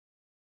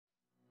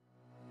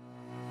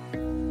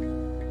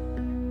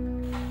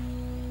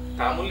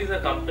Tamul is a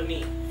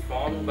company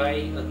formed by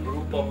a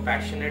group of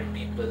passionate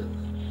people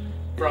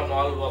from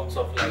all walks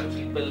of life.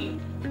 People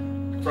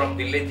from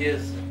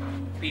villages,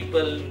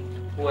 people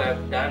who have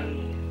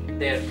done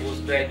their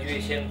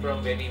post-graduation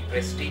from very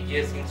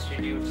prestigious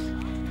institutes,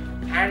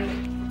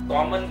 and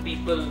common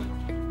people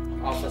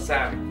of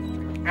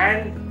Assam.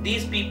 And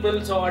these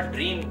people saw a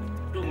dream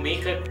to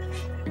make a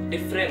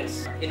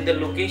difference in the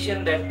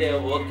location that they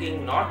are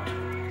working,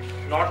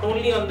 not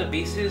only on the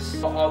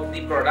basis of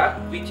the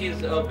product, which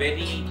is a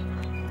very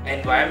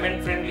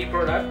environment friendly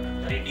product,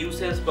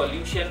 reduces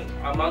pollution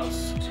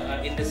amongst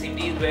in the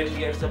cities where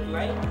we are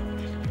supplying,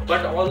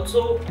 but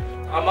also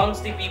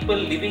amongst the people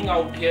living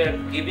out here,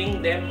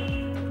 giving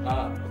them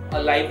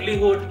a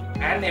livelihood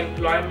and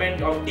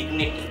employment of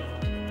dignity.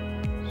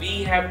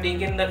 We have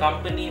taken the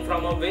company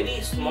from a very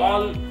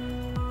small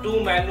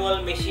 2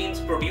 manual machines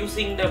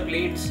producing the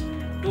plates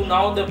to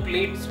now the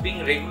plates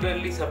being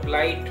regularly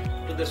supplied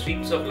to the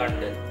streets of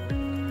London.